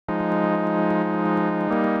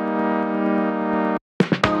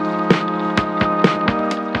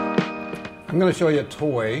I'm going to show you a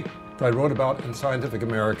toy that I wrote about in Scientific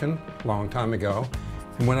American a long time ago.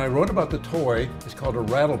 And when I wrote about the toy, it's called a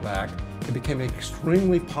rattleback. It became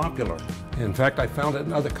extremely popular. In fact, I found it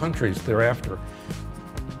in other countries thereafter.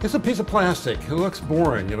 It's a piece of plastic. It looks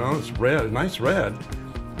boring, you know, it's red, nice red.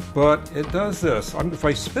 But it does this. If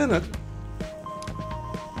I spin it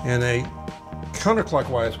in a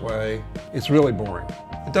counterclockwise way, it's really boring.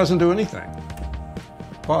 It doesn't do anything.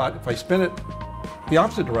 But if I spin it the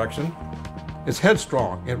opposite direction, it's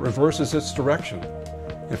headstrong. It reverses its direction.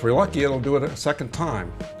 If we're lucky, it'll do it a second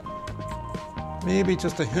time. Maybe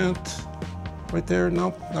just a hint right there.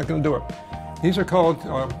 Nope, not going to do it. These are called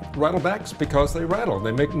rattlebacks because they rattle.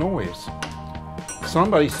 They make noise.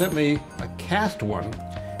 Somebody sent me a cast one.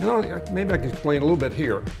 And maybe I can explain a little bit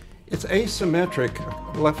here. It's asymmetric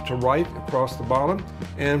left to right across the bottom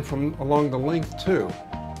and from along the length too.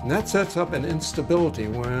 And that sets up an instability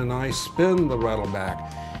when I spin the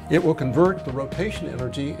rattleback. It will convert the rotation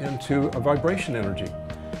energy into a vibration energy.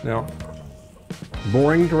 Now,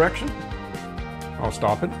 boring direction, I'll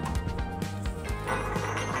stop it.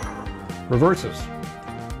 Reverses.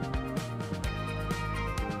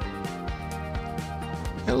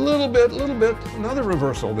 A little bit, another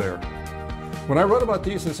reversal there. When I wrote about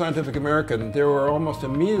these in Scientific American, there were almost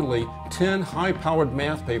immediately 10 high-powered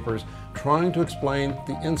math papers trying to explain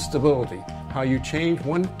the instability, how you change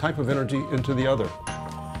one type of energy into the other.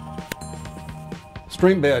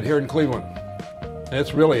 Stream bed here in Cleveland.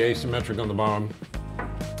 It's really asymmetric on the bottom.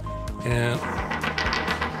 And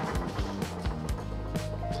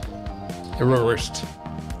it reversed.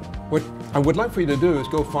 What I would like for you to do is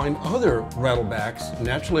go find other rattlebacks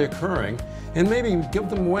naturally occurring and maybe give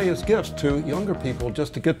them away as gifts to younger people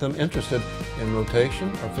just to get them interested in rotation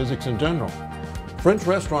or physics in general. French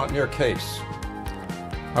restaurant near Case.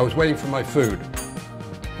 I was waiting for my food.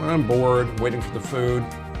 When I'm bored, waiting for the food,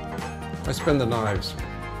 I spin the knives.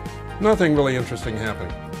 Nothing really interesting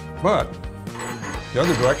happening. But the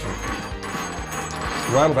other direction,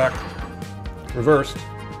 rattleback, reversed,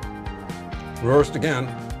 reversed again.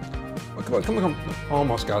 Oh, come on,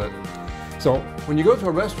 almost got it. So when you go to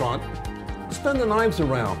a restaurant, spin the knives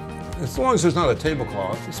around. As long as there's not a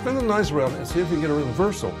tablecloth, spin the knives around and see if you can get a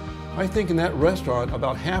reversal. I think in that restaurant,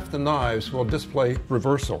 about half the knives will display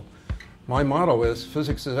reversal. My motto is,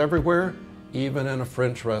 physics is everywhere, even in a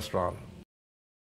French restaurant.